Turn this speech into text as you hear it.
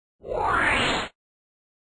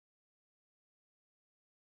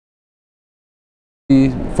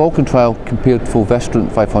FALCON trial compared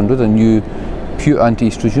fulvestrant 500, a new pure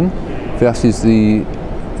anti-estrogen, versus the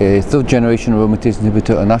third generation aromatase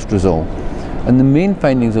inhibitor anastrozole. And the main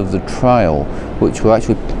findings of the trial, which were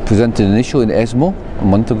actually presented initially in ESMO a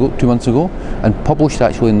month ago, 2 months ago, and published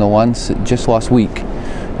actually in The Lancet just last week,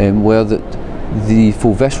 were that the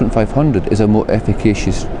fulvestrant 500 is a more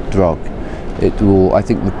efficacious drug. It will, I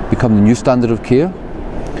think, become the new standard of care.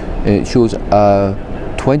 It shows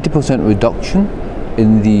a 20% reduction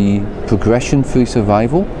in the progression-free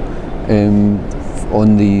survival,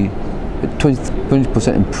 on the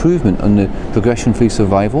 20% improvement on the progression-free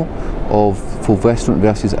survival of fulvestrant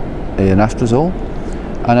versus anastrozole,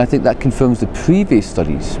 and I think that confirms the previous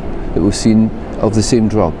studies that we've seen of the same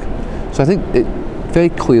drug. So I think it's very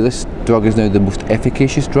clear this drug is now the most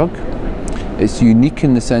efficacious drug. It's unique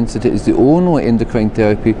in the sense that it is the only endocrine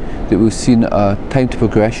therapy that we've seen a time to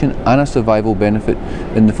progression and a survival benefit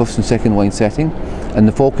in the first and second line setting, and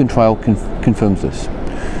the FALCON trial confirms this.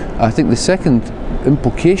 I think the second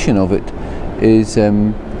implication of it is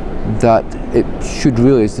that it should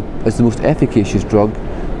really, as the most efficacious drug,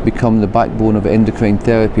 become the backbone of endocrine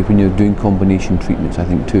therapy when you're doing combination treatments, I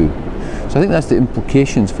think, too. So I think that's the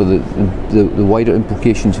implications for the wider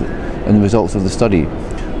implications and the results of the study.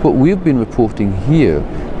 What we've been reporting here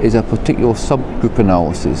is a particular subgroup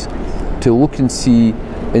analysis to look and see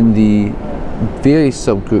in the various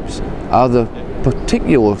subgroups, are there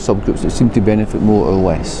particular subgroups that seem to benefit more or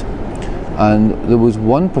less. And there was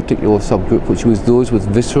one particular subgroup which was those with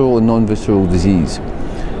visceral and non-visceral disease.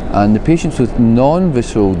 And the patients with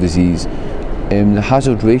non-visceral disease, the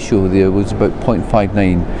hazard ratio there was about 0.59.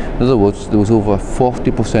 In other words, there was over a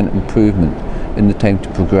 40% improvement in the time to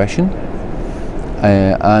progression.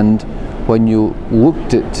 And when you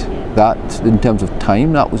looked at that in terms of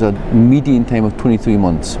time, that was a median time of 23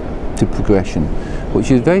 months to progression,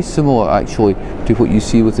 which is very similar actually to what you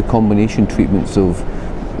see with the combination treatments of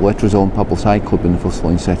letrozole and palbociclib in the first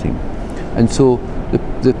line setting. And so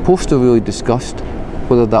the poster really discussed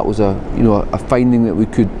whether that was a finding that we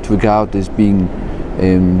could regard as being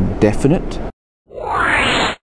definite,